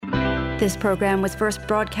This program was first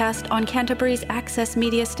broadcast on Canterbury's access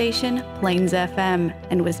media station, Plains FM,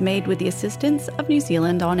 and was made with the assistance of New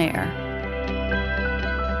Zealand On Air.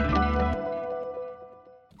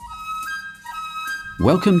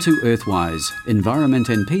 Welcome to Earthwise, Environment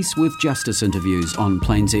and Peace with Justice interviews on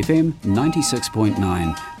Plains FM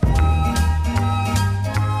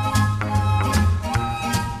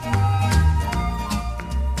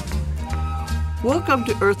 96.9. Welcome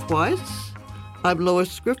to Earthwise. I'm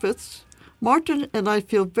Lois Griffiths. Martin and I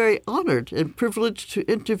feel very honored and privileged to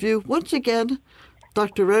interview once again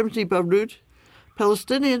Dr. Ramzy Baroud,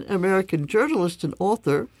 Palestinian-American journalist and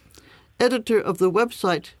author, editor of the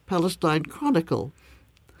website Palestine Chronicle.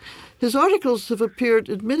 His articles have appeared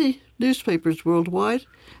in many newspapers worldwide,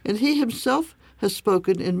 and he himself has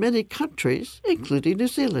spoken in many countries, including New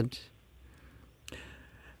Zealand.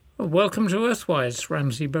 Welcome to Earthwise,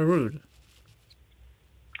 Ramzy Baroud.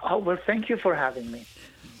 Oh, well, thank you for having me.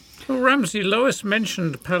 Well, Ramzy, Lois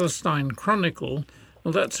mentioned Palestine Chronicle.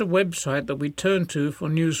 Well, that's a website that we turn to for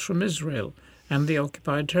news from Israel and the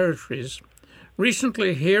occupied territories.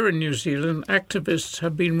 Recently, here in New Zealand, activists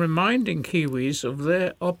have been reminding Kiwis of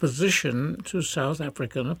their opposition to South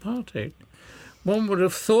African apartheid. One would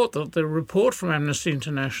have thought that the report from Amnesty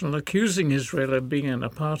International accusing Israel of being an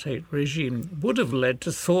apartheid regime would have led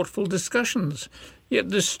to thoughtful discussions. Yet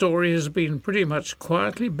this story has been pretty much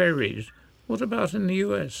quietly buried. What about in the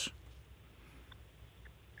US?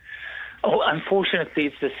 Oh, unfortunately,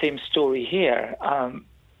 it's the same story here.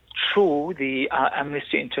 True, the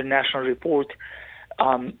Amnesty International report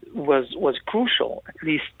was crucial, at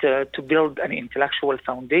least to build an intellectual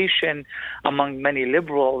foundation among many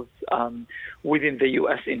liberals within the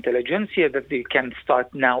U.S. intelligentsia that they can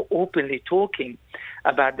start now openly talking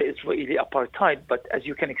about the Israeli apartheid. But as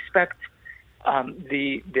you can expect,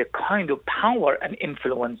 the kind of power and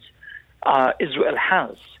influence Israel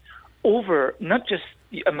has over not just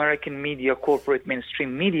the American media, corporate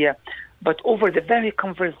mainstream media, but over the very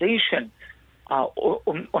conversation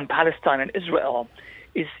on Palestine and Israel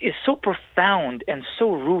is so profound and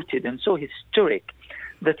so rooted and so historic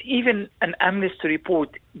that even an Amnesty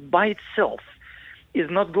report by itself is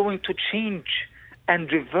not going to change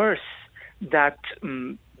and reverse that,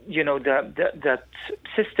 that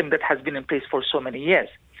system that has been in place for so many years.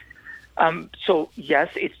 So yes,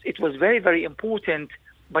 it was very, very important,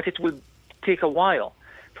 but it will take a while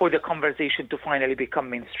for the conversation to finally become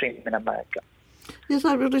mainstream in America. Yes,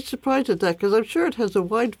 I'm really surprised at that because I'm sure it has a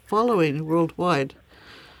wide following worldwide.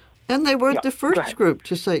 And they weren't the first group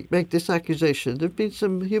to make this accusation. There have been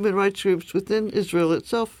some human rights groups within Israel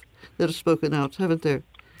itself that have spoken out, haven't there?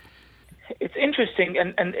 It's interesting,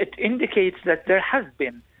 and it indicates that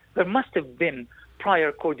there must have been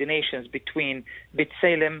prior coordinations between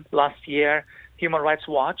B'Tselem last year, Human Rights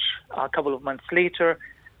Watch a couple of months later,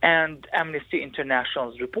 and Amnesty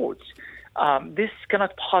International's reports. This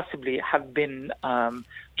cannot possibly have been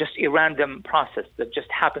just a random process that just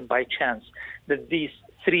happened by chance, that these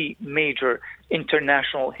three major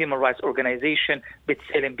international human rights organizations,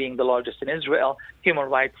 B'Tselem being the largest in Israel, Human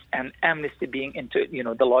Rights and Amnesty being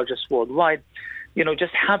the largest worldwide,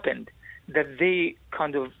 just happened that they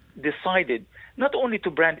kind of decided not only to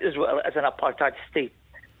brand Israel as an apartheid state,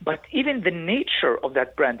 but even the nature of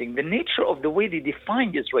that branding, the nature of the way they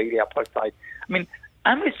defined Israeli apartheid. I mean,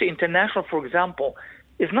 Amnesty International, for example,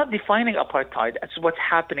 is not defining apartheid as what's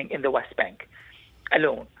happening in the West Bank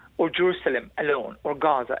alone, or Jerusalem alone, or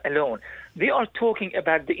Gaza alone. They are talking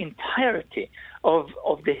about the entirety of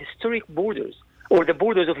the historic borders, or the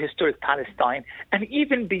borders of historic Palestine, and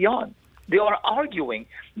even beyond. They are arguing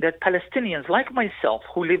that Palestinians like myself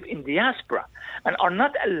who live in diaspora and are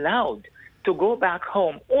not allowed to go back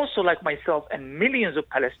home, also like myself and millions of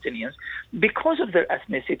Palestinians, because of their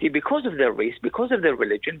ethnicity, because of their race, because of their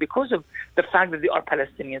religion, because of the fact that they are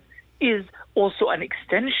Palestinians, is also an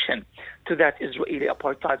extension to that Israeli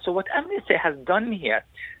apartheid. So what Amnesty has done here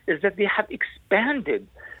is that they have expanded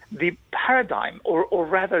the paradigm, or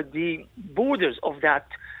rather the borders of that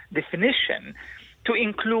definition, to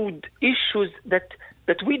include issues that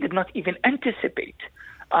we did not even anticipate.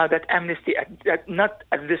 That Amnesty, not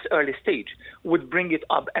at this early stage, would bring it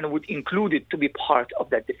up and would include it to be part of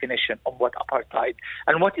that definition of what apartheid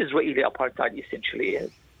and what Israeli apartheid essentially is.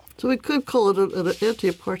 So we could call it an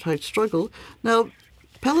anti-apartheid struggle. Now,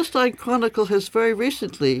 Palestine Chronicle has very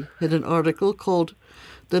recently had an article called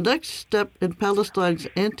 "The Next Step in Palestine's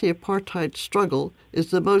Anti-Apartheid Struggle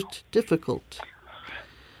is the Most Difficult."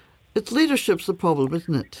 Its leadership's the problem,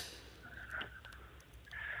 isn't it?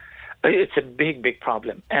 It's a big, big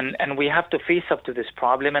problem, and we have to face up to this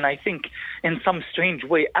problem. And I think, in some strange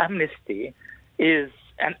way, Amnesty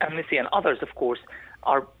and others, of course,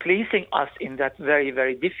 are placing us in that very,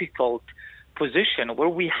 very difficult position where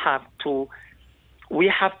we have to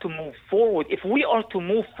move forward. If we are to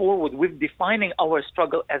move forward with defining our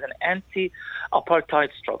struggle as an anti-apartheid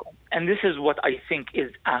struggle, and this is what I think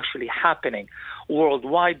is actually happening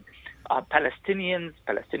worldwide, Palestinians,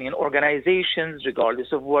 Palestinian organizations,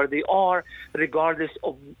 regardless of where they are, regardless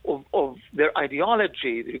of their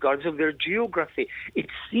ideology, regardless of their geography, it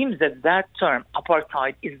seems that term,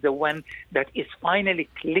 apartheid, is the one that is finally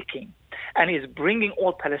clicking and is bringing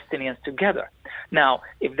all Palestinians together. Now,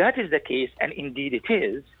 if that is the case, and indeed it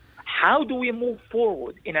is, how do we move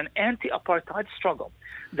forward in an anti-apartheid struggle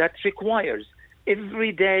that requires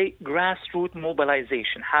everyday grassroots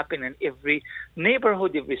mobilization happen in every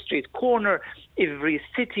neighborhood, every street corner, every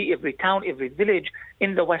city, every town, every village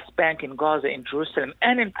in the West Bank, in Gaza, in Jerusalem,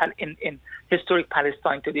 and in historic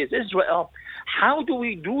Palestine, today's Israel? How do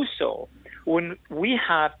we do so when we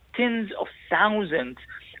have tens of thousands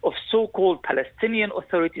of so-called Palestinian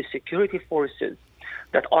Authority security forces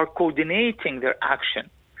that are coordinating their action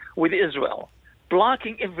with Israel,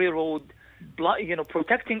 blocking every road,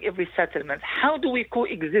 protecting every settlement? How do we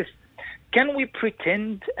coexist? Can we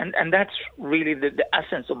pretend, and that's really the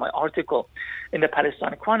essence of my article in the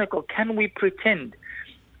Palestine Chronicle, can we pretend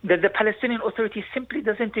that the Palestinian Authority simply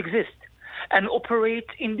doesn't exist and operate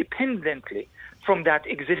independently from that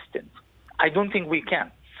existence? I don't think we can,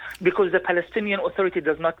 because the Palestinian Authority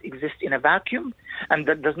does not exist in a vacuum, and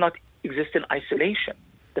that does not exist in isolation.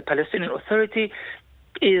 The Palestinian Authority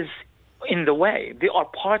is in the way. They are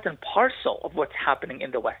part and parcel of what's happening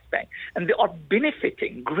in the West Bank, and they are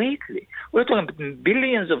benefiting greatly. We're talking about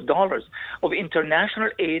billions of dollars of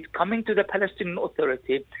international aid coming to the Palestinian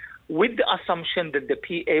Authority with the assumption that the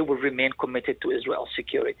PA will remain committed to Israel's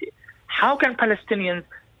security. How can Palestinians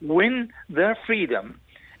win their freedom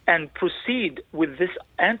and proceed with this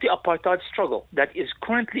anti-apartheid struggle that is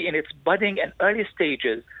currently in its budding and early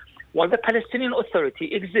stages, while the Palestinian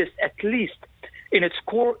Authority exists, at least in its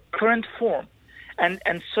current form,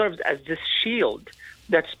 and serves as this shield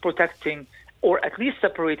that's protecting or at least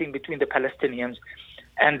separating between the Palestinians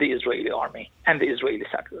and the Israeli army and the Israeli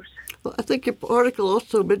settlers? Well, I think your article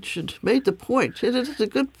also made the point, and it is a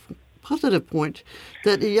good, positive point,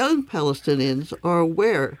 that the young Palestinians are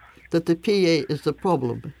aware that the PA is the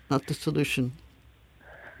problem, not the solution.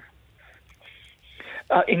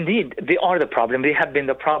 Indeed, they are the problem. They have been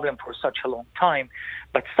the problem for such a long time,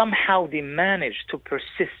 but somehow they managed to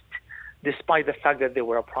persist despite the fact that they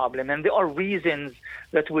were a problem. And there are reasons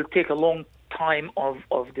that will take a long time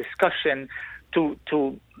of discussion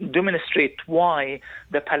to demonstrate why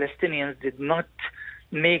the Palestinians did not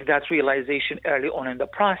make that realization early on in the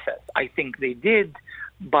process. I think they did,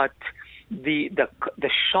 but the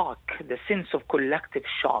shock, the sense of collective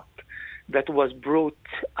shock that was brought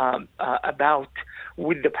about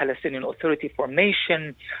with the Palestinian Authority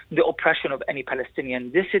formation, the oppression of any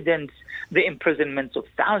Palestinian dissidents, the imprisonment of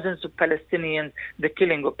thousands of Palestinians, the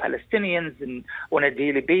killing of Palestinians on a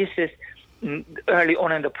daily basis, early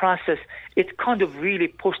on in the process, it kind of really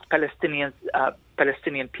pushed Palestinian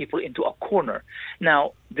people into a corner.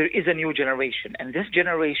 Now, there is a new generation, and this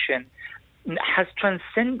generation has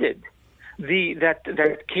transcended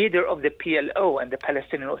that cadre of the PLO and the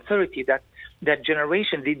Palestinian Authority, that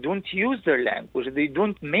generation. They don't use their language. They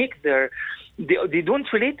don't they don't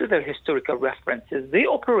relate to their historical references. They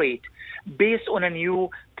operate based on a new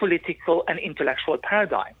political and intellectual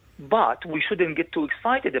paradigm. But we shouldn't get too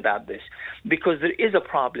excited about this, because there is a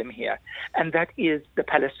problem here, and that is the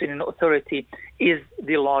Palestinian Authority is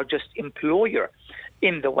the largest employer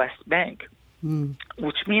in the West Bank.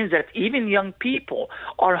 Which means that even young people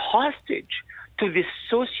are hostage to this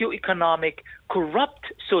corrupt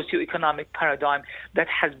socioeconomic paradigm that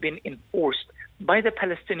has been enforced by the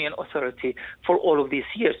Palestinian Authority for all of these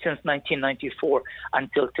years, since 1994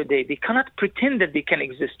 until today. They cannot pretend that they can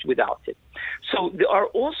exist without it. So there are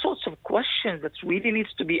all sorts of questions that really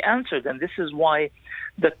needs to be answered, and this is why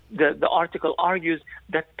the article argues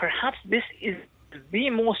that perhaps this is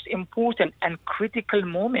the most important and critical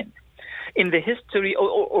moment in the history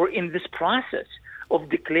or in this process of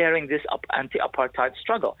declaring this anti-apartheid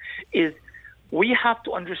struggle. Is we have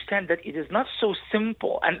to understand that it is not so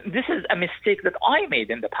simple, and this is a mistake that I made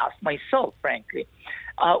in the past myself, frankly,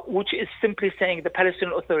 which is simply saying the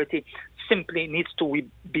Palestinian Authority simply needs to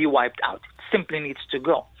be wiped out, simply needs to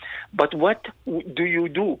go. But what do you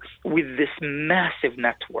do with this massive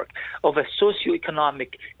network of a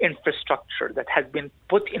socioeconomic infrastructure that has been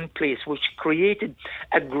put in place, which created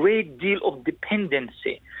a great deal of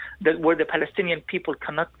dependency, where the Palestinian people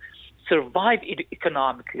cannot survive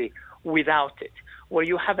economically without it? where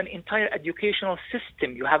you have an entire educational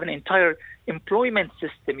system, you have an entire employment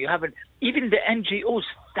system, you have even the NGOs,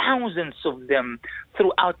 thousands of them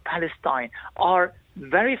throughout Palestine, are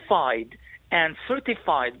verified and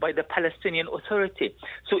certified by the Palestinian Authority.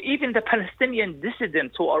 So even the Palestinian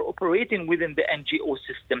dissidents who are operating within the NGO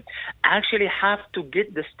system actually have to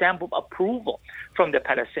get the stamp of approval from the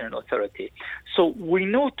Palestinian Authority. So we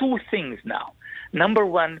know two things now. Number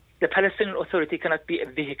one, the Palestinian Authority cannot be a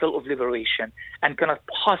vehicle of liberation and cannot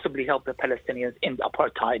possibly help the Palestinians in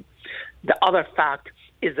apartheid. The other fact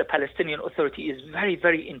is the Palestinian Authority is very,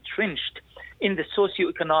 very entrenched in the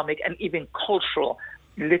socioeconomic and even cultural,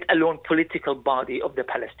 let alone political body of the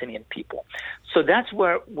Palestinian people. So that's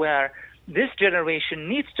where this generation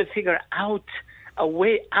needs to figure out a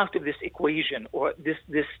way out of this equation, or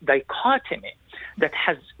this dichotomy that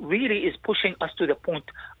is pushing us to the point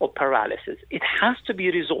of paralysis. It has to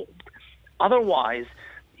be resolved. Otherwise,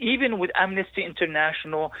 even with Amnesty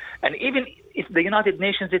International, and even if the United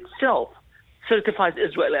Nations itself certifies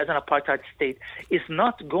Israel as an apartheid state, is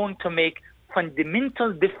not going to make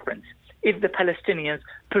fundamental difference if the Palestinians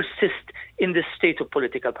persist in this state of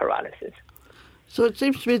political paralysis. So it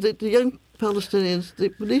seems to me that the young Palestinians,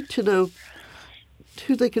 they need to know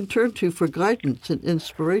who they can turn to for guidance and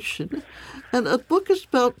inspiration. And a book is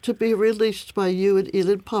about to be released by you and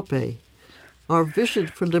Ilan Pappé, Our Vision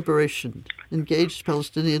for Liberation. Engaged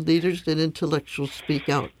Palestinian leaders and intellectuals speak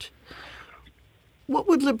out. What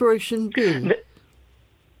would liberation be?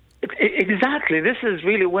 Exactly. This is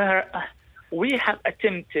really where we have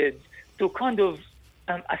attempted to kind of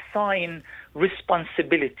assign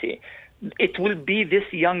responsibility. It will be this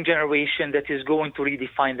young generation that is going to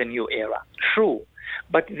redefine the new era. True.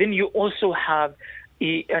 But then you also have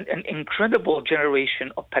an incredible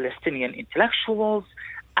generation of Palestinian intellectuals,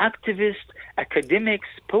 activists, academics,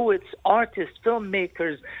 poets, artists,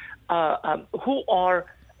 filmmakers,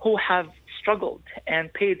 who have struggled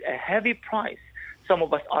and paid a heavy price. Some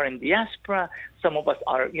of us are in diaspora, some of us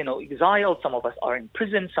are, exiled, some of us are in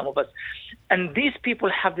prison, and these people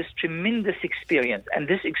have this tremendous experience, and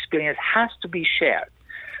this experience has to be shared.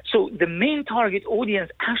 So the main target audience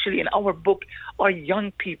actually in our book are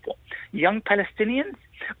young people, young Palestinians,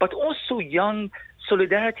 but also young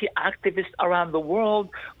solidarity activists around the world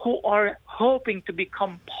who are hoping to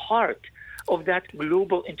become part of that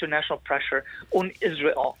global international pressure on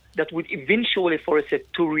Israel that would eventually force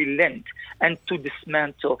it to relent and to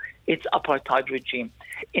dismantle its apartheid regime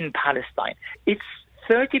in Palestine. It's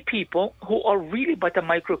 30 people who are really but a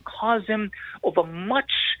microcosm of a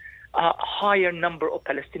much higher number of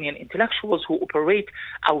Palestinian intellectuals who operate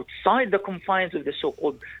outside the confines of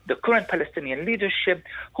the current Palestinian leadership,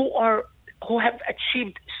 who have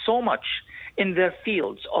achieved so much in their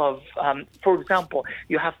fields of, for example,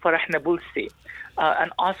 you have Farah Nabulsi,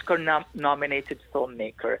 an Oscar-nominated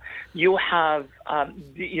filmmaker. You have,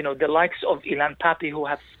 the likes of Ilan Pappé, who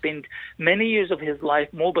have spent many years of his life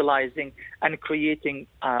mobilizing and creating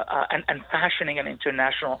and fashioning an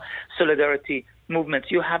international solidarity movement.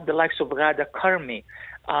 You have the likes of Ghada Karmi,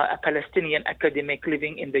 a Palestinian academic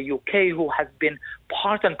living in the UK who has been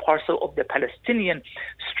part and parcel of the Palestinian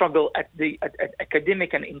struggle at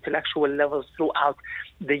academic and intellectual levels throughout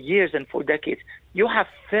the years and for decades. You have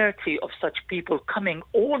 30 of such people coming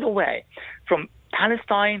all the way from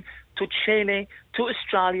Palestine to Chile to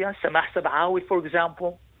Australia, Samah Sabawi, for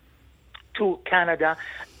example, to Canada,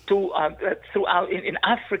 to throughout in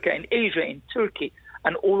Africa, in Asia, in Turkey,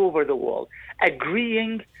 and all over the world,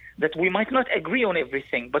 agreeing that we might not agree on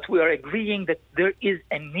everything, but we are agreeing that there is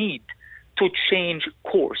a need to change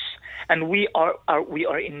course, and we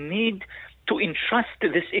are in need to entrust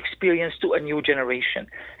this experience to a new generation.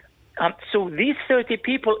 So these 30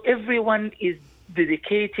 people, everyone is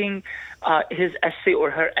dedicating his essay or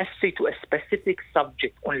her essay to a specific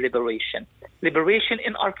subject on liberation. Liberation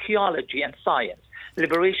in archaeology and science,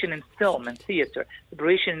 liberation in film and theater,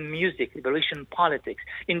 liberation in music, liberation in politics,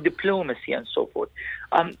 in diplomacy, and so forth.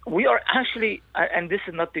 We are actually, and this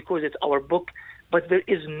is not because it's our book, but there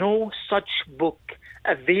is no such book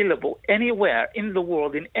available anywhere in the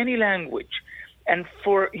world in any language, and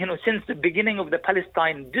since the beginning of the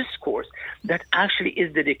Palestine discourse, that actually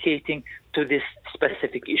is dedicating to this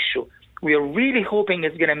specific issue. We are really hoping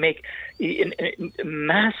it's going to make a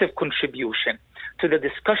massive contribution to the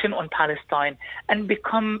discussion on Palestine and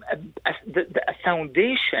become a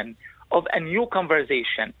foundation of a new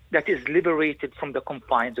conversation that is liberated from the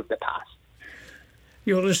confines of the past.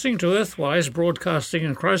 You're listening to Earthwise, broadcasting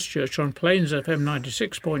in Christchurch on Plains FM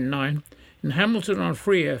 96.9, in Hamilton on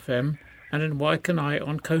Free FM, and in Waikanae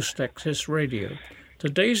on Coast Access Radio.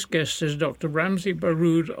 Today's guest is Dr. Ramzy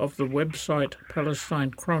Baroud of the website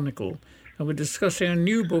Palestine Chronicle, and we're discussing a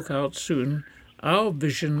new book out soon, Our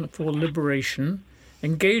Vision for Liberation.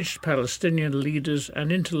 Engaged Palestinian leaders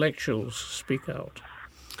and intellectuals speak out.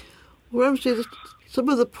 Ramzy, some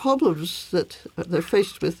of the problems that they're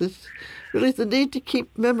faced with is really the need to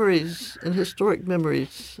keep memories and historic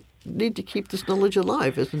memories, need to keep this knowledge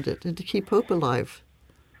alive, isn't it? And to keep hope alive.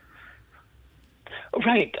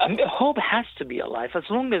 Right. Hope has to be alive. As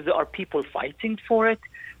long as there are people fighting for it,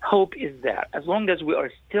 hope is there. As long as we are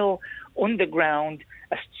still on the ground,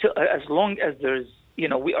 as long as there's,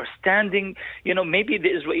 we are standing, maybe the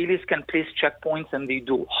Israelis can place checkpoints, and they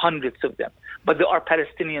do hundreds of them. But there are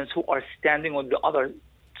Palestinians who are standing on the other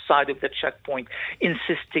side of the checkpoint,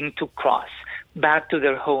 insisting to cross back to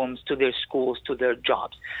their homes, to their schools, to their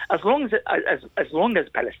jobs. As long as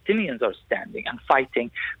Palestinians are standing and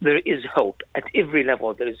fighting, there is hope. At every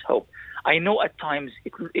level, there is hope. I know at times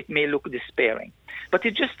it may look despairing, but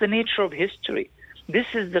it's just the nature of history. This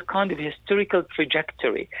is the kind of historical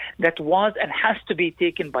trajectory that was and has to be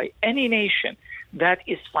taken by any nation that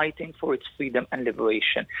is fighting for its freedom and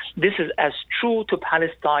liberation. This is as true to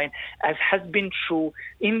Palestine as has been true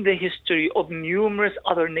in the history of numerous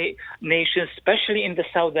other nations, especially in the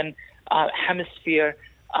southern hemisphere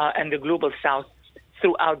and the global south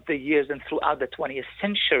throughout the years and throughout the 20th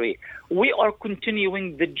century. We are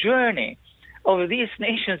continuing the journey of these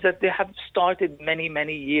nations that they have started many,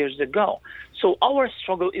 many years ago. So our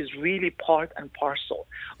struggle is really part and parcel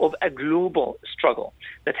of a global struggle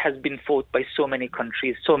that has been fought by so many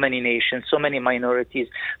countries, so many nations, so many minorities,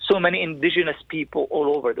 so many indigenous people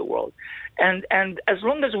all over the world. And as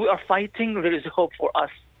long as we are fighting, there is hope for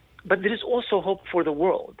us. But there is also hope for the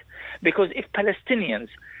world. Because if Palestinians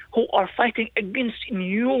who are fighting against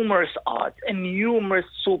numerous odds and numerous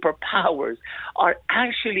superpowers are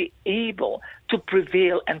actually able to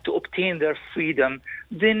prevail and to obtain their freedom,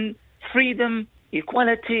 then freedom,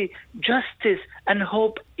 equality, justice, and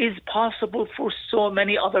hope is possible for so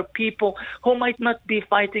many other people who might not be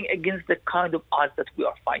fighting against the kind of odds that we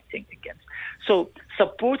are fighting against. So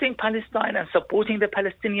supporting Palestine and supporting the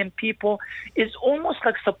Palestinian people is almost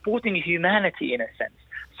like supporting humanity in a sense.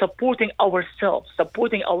 Supporting ourselves,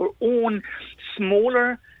 supporting our own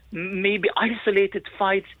smaller, maybe isolated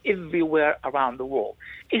fights everywhere around the world.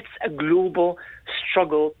 It's a global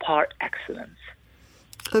struggle par excellence.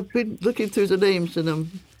 I've been looking through the names, and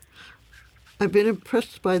I've been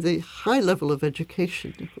impressed by the high level of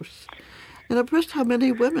education, of course. And impressed how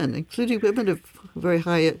many women, including women of very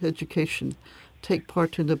high education, take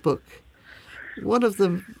part in the book. One of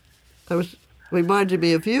them, reminded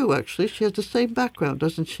me of you, actually. She has the same background,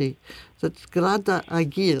 doesn't she? That's Ghada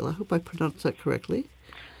Agil. I hope I pronounced that correctly.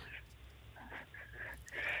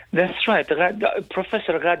 That's right.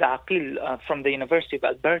 Professor Ghada Agil from the University of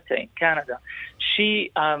Alberta in Canada. She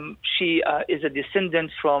is a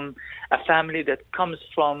descendant from a family that comes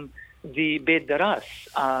from the Beit Daras,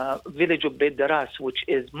 village of Beit Daras, which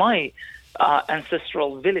is my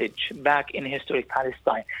ancestral village back in historic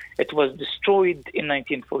Palestine. It was destroyed in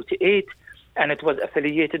 1948. And it was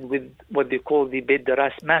affiliated with what they call the Beit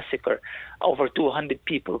Daras massacre. Over 200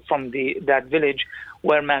 people from that village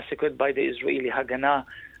were massacred by the Israeli Haganah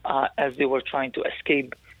as they were trying to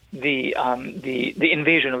escape the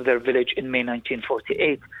invasion of their village in May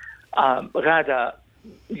 1948. Ghada,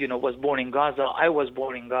 was born in Gaza. I was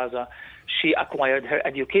born in Gaza. She acquired her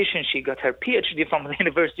education. She got her PhD from the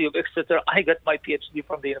University of Exeter. I got my PhD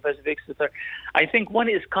from the University of Exeter. I think one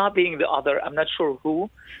is copying the other. I'm not sure who.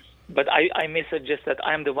 But I may suggest that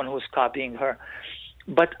I'm the one who's copying her.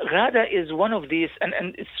 But Ghada is one of these, and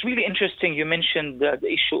it's really interesting you mentioned the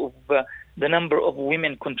issue of the number of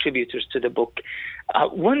women contributors to the book.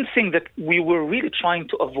 One thing that we were really trying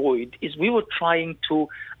to avoid is we were trying to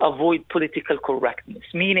avoid political correctness,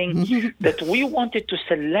 meaning that we wanted to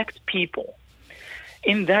select people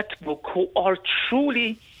in that book who are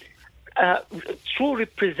truly true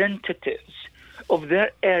representatives of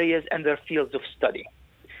their areas and their fields of study.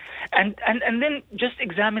 And then just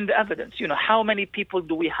examine the evidence. How many people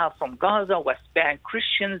do we have from Gaza, West Bank,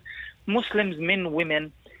 Christians, Muslims, men,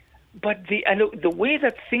 women? But the way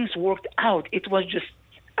that things worked out, it was just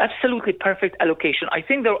absolutely perfect allocation. I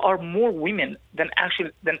think there are more women than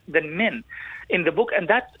men in the book, and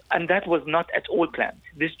that was not at all planned.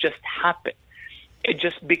 This just happened. It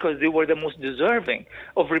just because they were the most deserving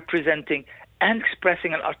of representing and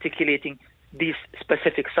expressing and articulating these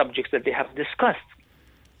specific subjects that they have discussed.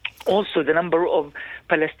 Also, the number of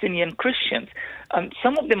Palestinian Christians.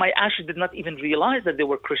 Some of them I actually did not even realize that they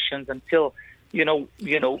were Christians until, we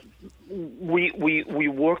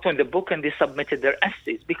worked on the book and they submitted their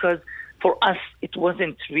essays. Because for us, it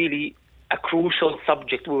wasn't really a crucial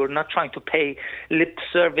subject. We were not trying to pay lip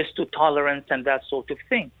service to tolerance and that sort of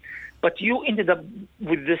thing. But you ended up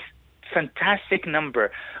with this fantastic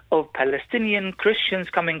number of Palestinian Christians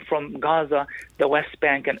coming from Gaza, the West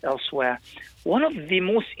Bank, and elsewhere. One of the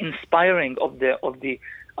most inspiring of the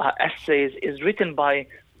essays is written by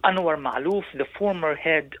Anwar Malouf, the former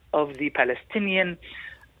head of the Palestinian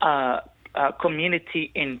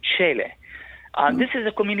community in Chile. This is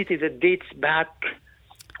a community that dates back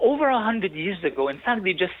over 100 years ago. In fact,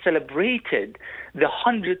 they just celebrated the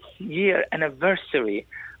 100th year anniversary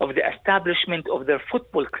of the establishment of their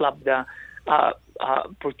football club, the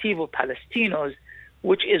Portivo Palestinos,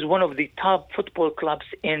 which is one of the top football clubs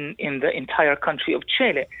in the entire country of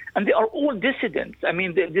Chile. And they are all descendants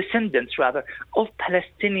of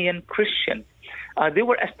Palestinian Christians. They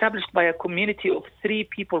were established by a community of three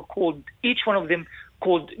people each one of them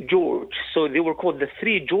called George. So they were called the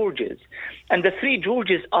Three Georges. And the Three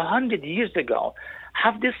Georges, 100 years ago,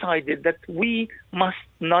 have decided that we must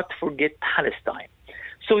not forget Palestine.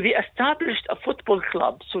 So they established a football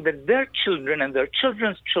club so that their children and their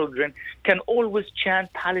children's children can always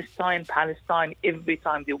chant Palestine, Palestine every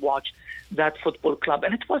time they watch that football club.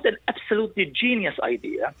 And it was an absolutely genius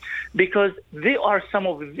idea because they are some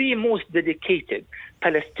of the most dedicated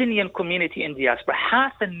Palestinian community in diaspora.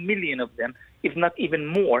 500,000 of them, if not even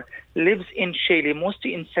more, lives in Chile,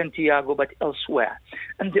 mostly in Santiago, but elsewhere.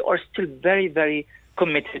 And they are still very, very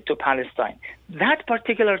committed to Palestine. That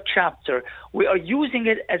particular chapter, we are using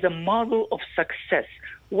it as a model of success.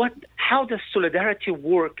 How does solidarity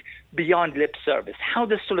work beyond lip service? How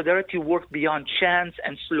does solidarity work beyond chants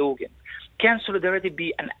and slogans? Can solidarity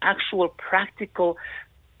be an actual practical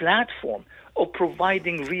platform of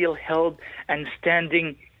providing real help and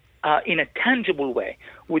standing in a tangible way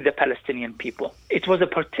with the Palestinian people? It was a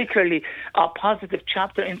particularly positive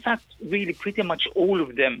chapter. In fact, really pretty much all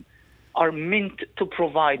of them are meant to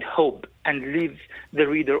provide hope and leave the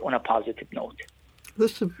reader on a positive note.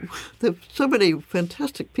 Listen, there are so many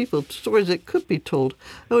fantastic stories that could be told.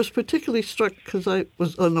 I was particularly struck because I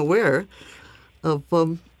was unaware of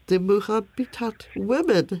the Muhabbitat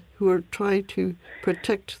women who are trying to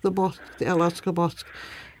protect the mosque, the Al-Aqsa Mosque.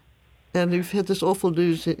 And we've had this awful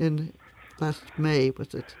news in last May,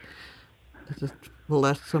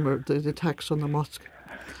 last summer, the attacks on the mosque.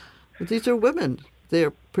 But these are women. They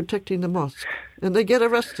are protecting the mosque, and they get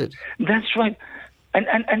arrested. That's right.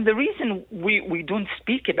 And the reason we don't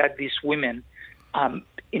speak about these women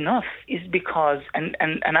enough is because, and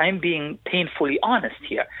I'm being painfully honest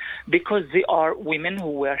here, because they are women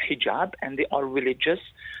who wear hijab, and they are religious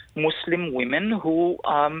Muslim women who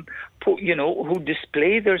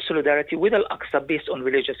display their solidarity with Al-Aqsa based on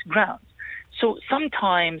religious grounds. So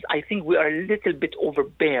sometimes I think we are a little bit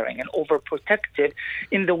overbearing and overprotective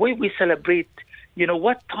in the way we celebrate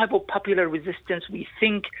what type of popular resistance we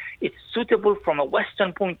think is suitable from a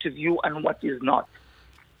Western point of view and what is not.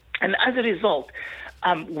 And as a result,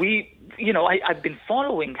 I've been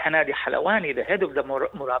following Hanadi Halawani, the head of the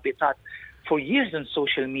Murabitat, for years on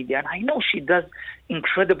social media, and I know she does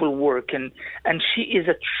incredible work, and she is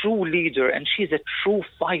a true leader, and she's a true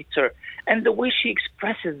fighter. And the way she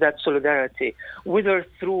expresses that solidarity, whether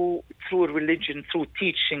through religion, through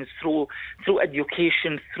teachings, through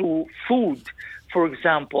education, through food, for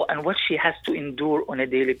example, and what she has to endure on a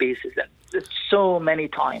daily basis. And so many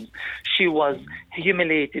times she was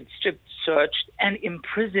humiliated, stripped, searched, and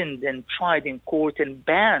imprisoned and tried in court and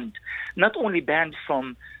banned, not only banned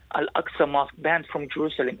from Al-Aqsa Mosque, banned from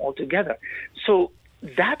Jerusalem altogether. So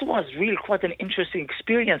that was really quite an interesting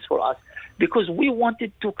experience for us because we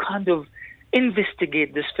wanted to kind of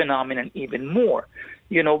investigate this phenomenon even more,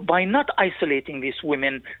 by not isolating these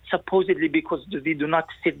women supposedly because they do not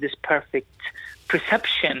fit this perfect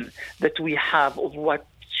perception that we have of what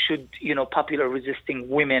should, popular resisting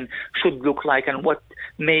women should look like and what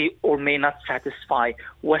may or may not satisfy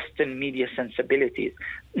Western media sensibilities.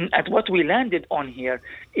 And what we landed on here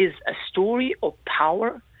is a story of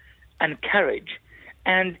power and courage.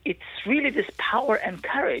 And it's really this power and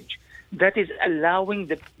courage that is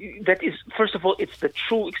first of all, it's the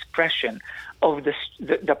true expression of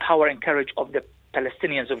the power and courage of the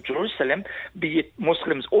Palestinians of Jerusalem, be it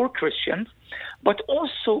Muslims or Christians, but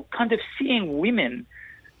also kind of seeing women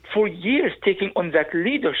for years taking on that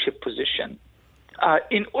leadership position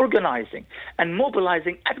in organizing and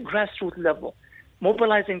mobilizing at grassroots level,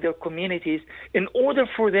 mobilizing their communities in order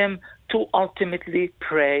for them to ultimately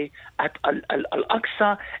pray at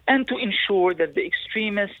Al-Aqsa and to ensure that the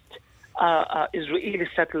extremist Israeli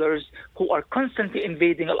settlers who are constantly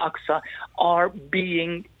invading Al-Aqsa are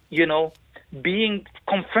being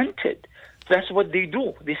confronted That's what they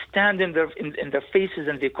do. They stand in their faces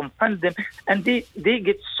and they confront them, and they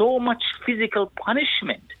get so much physical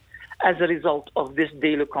punishment as a result of this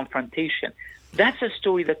daily confrontation. That's a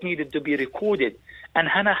story that needed to be recorded, and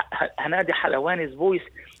Hanadi Halawani's voice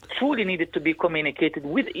truly needed to be communicated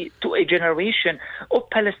to a generation of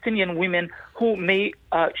Palestinian women who may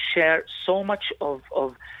share so much of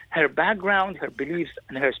her background, her beliefs,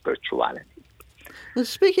 and her spirituality. And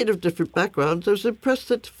speaking of different backgrounds, I was impressed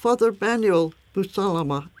that Father Manuel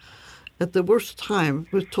Busalama, at the worst time,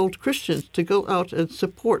 was told Christians to go out and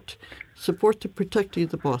support the protecting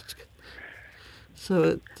the mosque.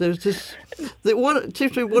 So there's this. It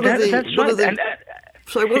seems to be one of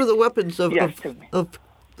the weapons of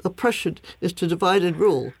oppression is to divide and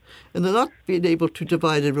rule, and they're not being able to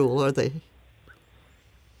divide and rule, are they?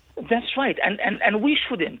 That's right, and we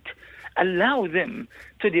shouldn't allow them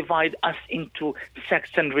to divide us into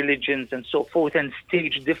sects and religions and so forth, and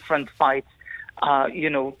stage different fights,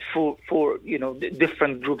 for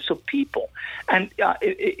different groups of people. And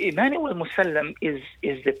Emmanuel Musallam is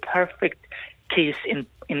the perfect case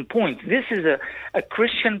in point. This is a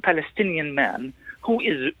Christian Palestinian man who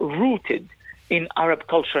is rooted in Arab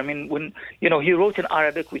culture. I mean, when he wrote in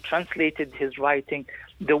Arabic, we translated his writing.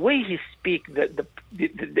 The way he speaks, the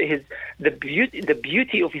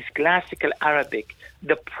beauty of his classical Arabic,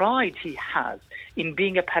 the pride he has in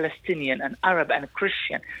being a Palestinian, an Arab, and a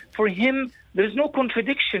Christian. For him, there's no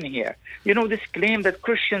contradiction here. This claim that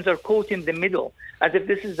Christians are caught in the middle, as if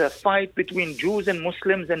this is a fight between Jews and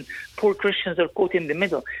Muslims and poor Christians are caught in the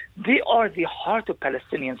middle. They are the heart of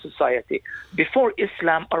Palestinian society. Before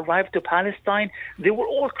Islam arrived to Palestine, they were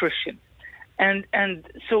all Christian. And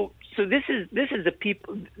so this is the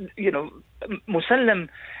people, Musallam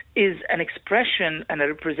is an expression and a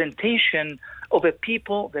representation of a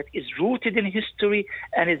people that is rooted in history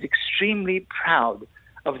and is extremely proud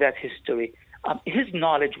of that history. His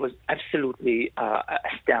knowledge was absolutely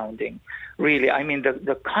astounding, really. I mean,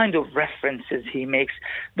 the kind of references he makes,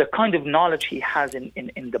 the kind of knowledge he has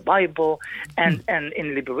in the Bible and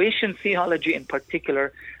in liberation theology in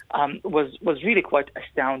particular, was really quite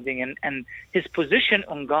astounding. And his position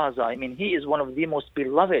on Gaza, I mean, he is one of the most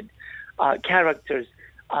beloved characters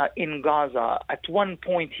in Gaza. At one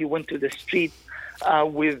point, he went to the street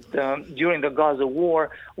during the Gaza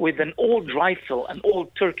war with an old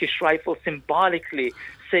Turkish rifle, symbolically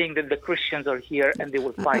saying that the Christians are here and they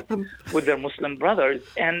will fight with their Muslim brothers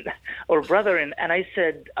and I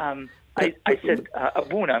said,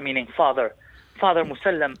 Abuna, meaning Father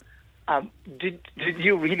Musallam, did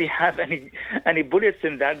you really have any bullets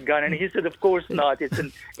in that gun? And he said, of course not. It's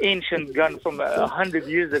an ancient gun from 100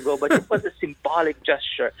 years ago, but it was a symbolic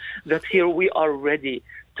gesture that here we are ready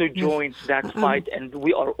to join that fight, and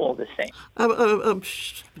we are all the same. I'm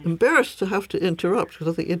embarrassed to have to interrupt, because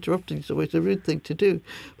I think interrupting is always a rude thing to do.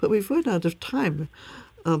 But we've run out of time.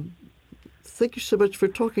 Thank you so much for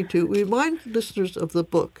talking to. We remind listeners of the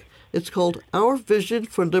book. It's called Our Vision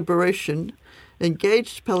for Liberation.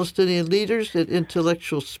 Engaged Palestinian leaders and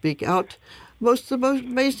intellectuals speak out. The most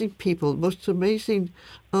amazing people, most amazing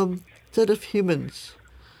set of humans,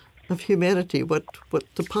 of humanity. What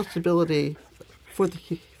the possibility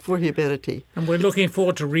for humanity. And we're looking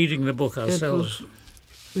forward to reading the book ourselves.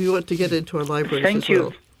 We want to get into our libraries Thank as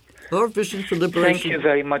you. well. Our Vision for Liberation. Thank you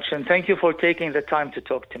very much, and thank you for taking the time to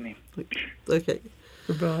talk to me. Okay.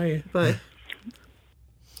 Goodbye. Bye.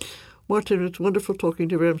 Martin, it's wonderful talking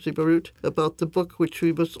to Ramzy Baroud about the book which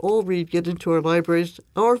we must all read, get into our libraries,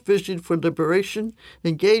 Our Vision for Liberation,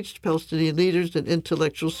 Engaged Palestinian Leaders and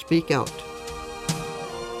Intellectuals Speak Out.